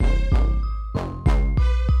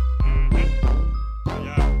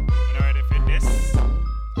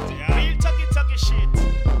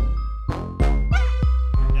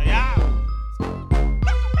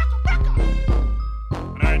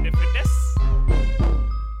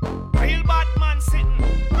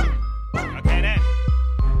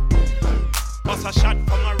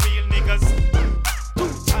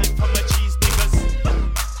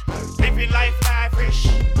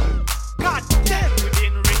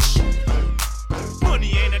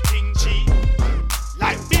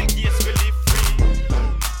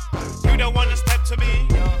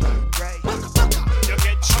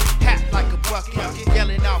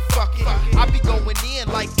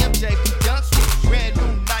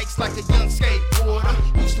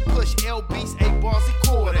LBs, 8 bars and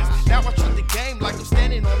quarters. Now I treat the game like I'm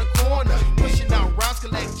standing on the corner. Pushing out rounds,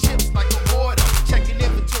 collect chips like a hoarder. Checking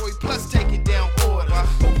inventory plus taking down orders.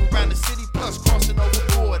 Move around the city plus crossing over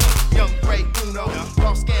borders. Young Ray Uno,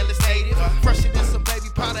 raw scandalous native. Fresher than some baby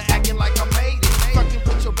powder, acting like I made it. Fucking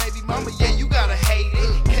with your baby mama, yeah, you gotta hate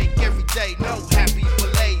it. Cake every day, no happy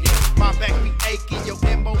belated. My back be aching, your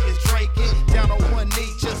MO is draking. Down on one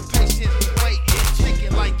knee, just patiently waiting.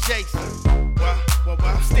 Sticking like Jason.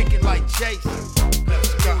 I'm sticking like Jason.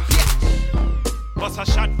 Let's go. Yeah. Bust a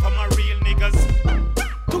shot for my real niggas.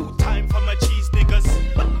 2 times for my cheese niggas.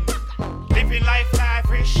 Living life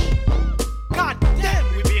lavish. God damn,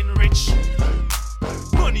 we been rich.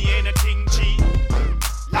 Money ain't a thing, G.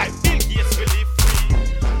 Like Bill Gates, we live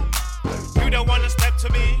free. You don't wanna step to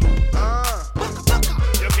me.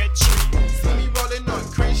 You get tree. See me rolling on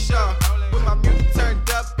Crenshaw with my music turned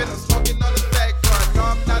up and I'm smoking on the back car. No,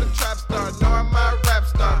 I'm not a trap star. No, I'm not a rap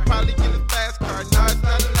star. Probably get a fast car. No, it's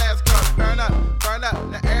not a last car. Burn up.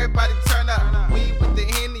 Now everybody turn up. We with the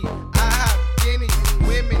Henny. I have guineas,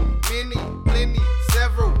 women, many, plenty,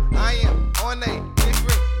 several. I am on a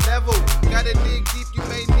different level. Gotta dig deep, you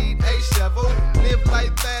may need a shovel. Live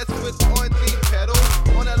life fast, foot on the pedal.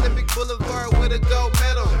 On Olympic Boulevard with a gold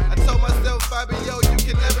medal. I told myself, Fabio, you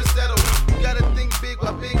can never settle. You gotta think big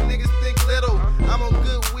while big niggas think little. I'm on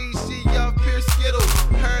good weed, she off pure Skittles.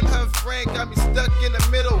 Her and her friend got me stuck in the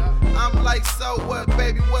middle. I'm like, so what,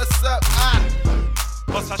 baby?